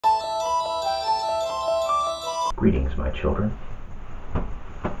Greetings, my children.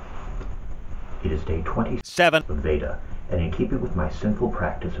 It is day 27 of VEDA, and in keeping with my sinful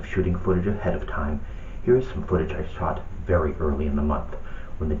practice of shooting footage ahead of time, here is some footage I shot very early in the month,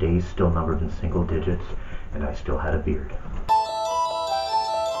 when the days still numbered in single digits, and I still had a beard.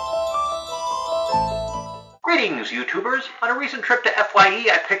 Greetings, YouTubers. On a recent trip to FYE,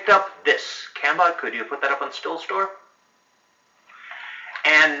 I picked up this. Canva, could you put that up on Still Store?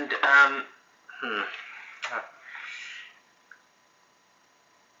 And,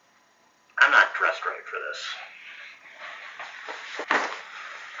 I'm not dressed right for this.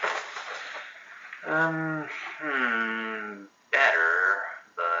 Better,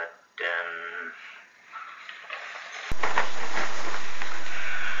 but,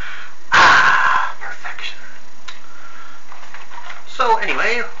 perfection. So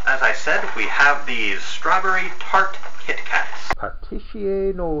anyway, as I said, we have these strawberry tart Kit Kats.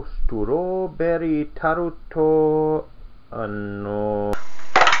 Patisce no strawberry taruto hanno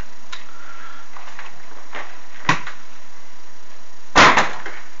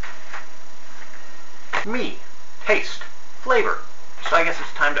Me, taste, flavor. So I guess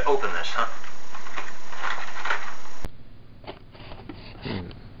it's time to open this, huh?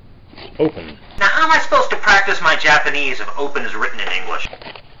 Open. Now how am I supposed to practice my Japanese if open is written in English?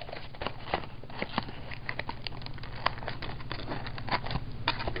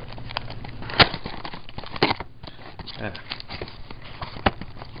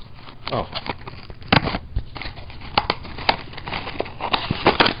 Oh.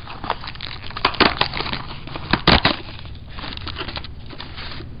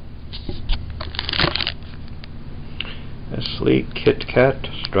 A sleek Kit Kat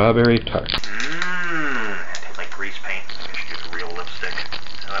strawberry tart. It tastes like grease paint. I should use real lipstick.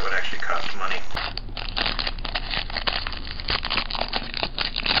 That would actually cost money.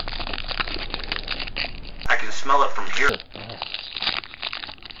 I can smell it from here.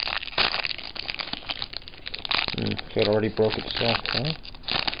 So it already broke itself, huh?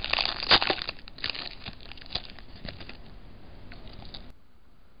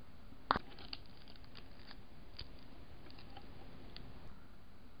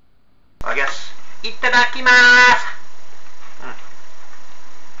 I guess, itadakimasu!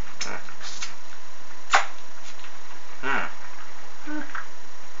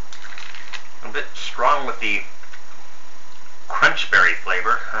 A bit strong with the crunchberry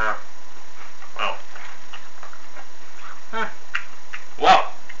flavor. Well.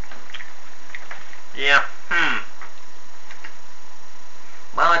 Well. Yeah.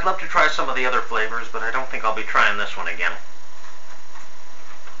 Well, I'd love to try some of the other flavors, but I don't think I'll be trying this one again.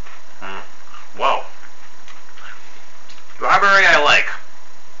 Whoa. Strawberry I like.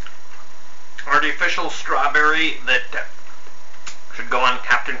 Artificial strawberry that should go on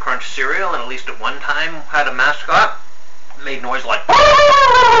Captain Crunch cereal, and at least at one time had a mascot. Made noise like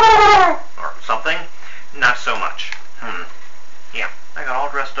or something. Not so much. Yeah, I got all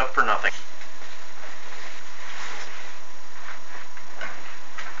dressed up for nothing.